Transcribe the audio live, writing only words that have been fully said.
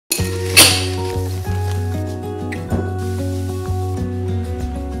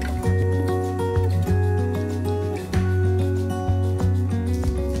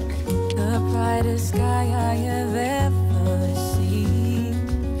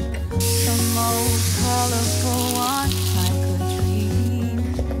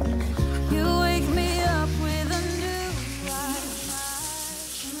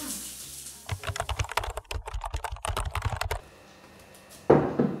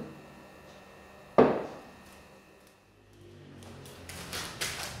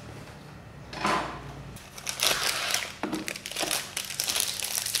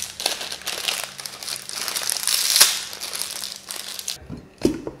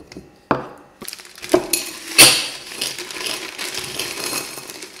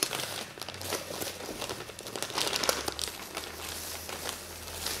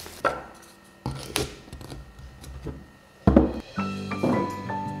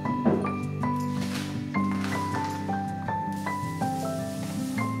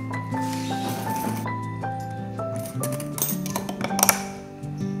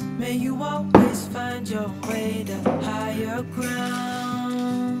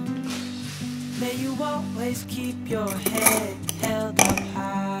always keep your head held up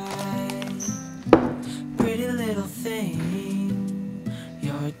high. Pretty little thing,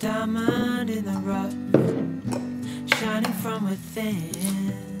 you're a diamond in the rough, shining from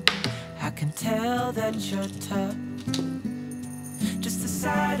within. I can tell that you're tough. Just the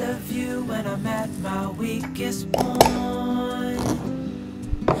sight of you when I'm at my weakest point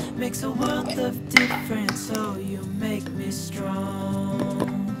makes a world of difference, so you make me strong.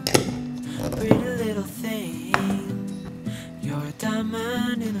 Pretty little thing, you're a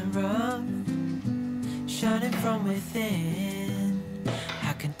diamond in the rough, shining from within.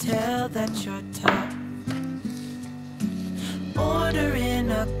 I can tell that you're tough.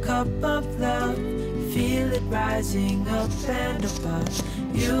 Ordering a cup of love, feel it rising up and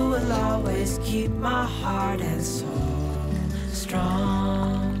above. You will always keep my heart and soul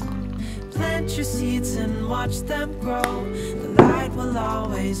strong. Plant your seeds and watch them grow. The light will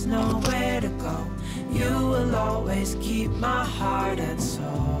always know where to go. You will always keep my heart and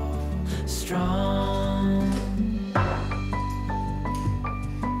soul strong.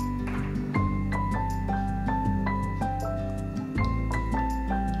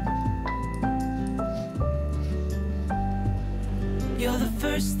 You're the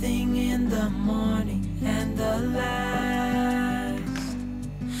first thing in the morning and the last.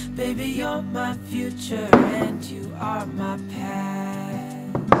 Baby, you're my future and you are my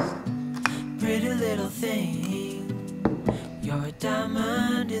past. Pretty little thing, you're a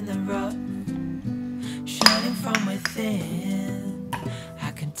diamond in the rough, shining from within.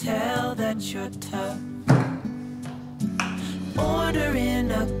 I can tell that you're tough.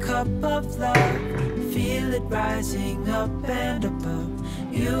 Ordering a cup of love, feel it rising up and above.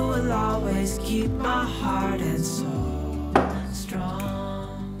 You will always keep my heart and soul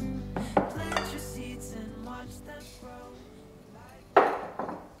strong. Plant your seeds and watch them grow.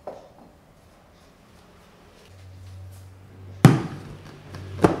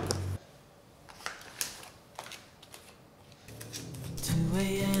 2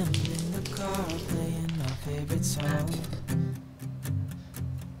 a.m. in the car, playing our favorite song.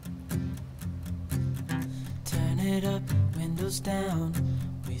 Turn it up, windows down,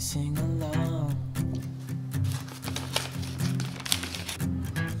 we sing along.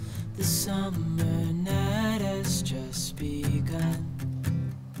 The summer night has just begun.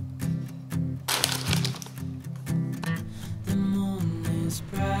 The moon is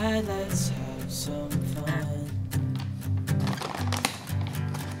bright, let's have some fun.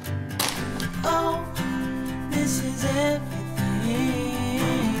 Oh, this is everything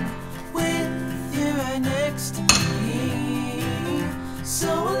with you right next to me. So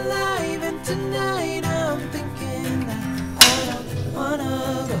alive, and tonight I'm thinking that I don't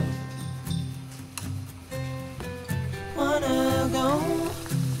wanna go.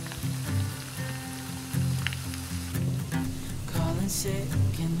 Calling sick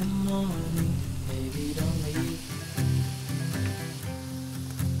in the morning, baby don't leave.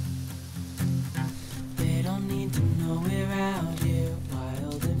 They don't need to know we're out here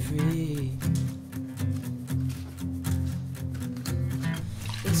wild and free.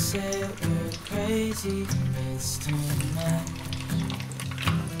 They say we're crazy, it's too much.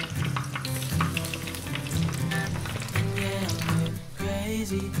 And yeah, we're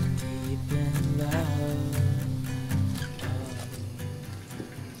crazy, deep in love.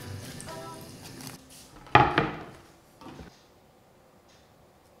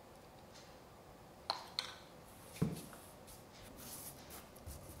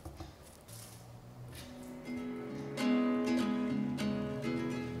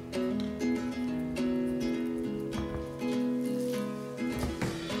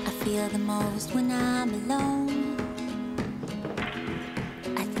 Feel the most when I'm alone.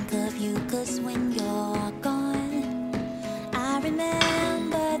 I think of you 'cause when you're gone, I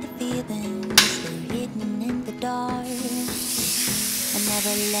remember the feelings they're hidden in the dark. I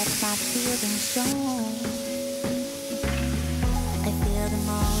never let my feelings show. I feel the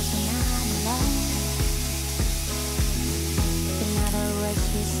most when I'm alone. But not a rush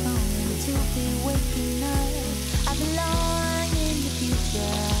is longing to be waking up. I belong in the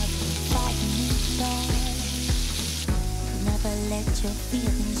future. Never let your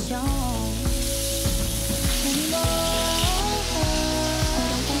feelings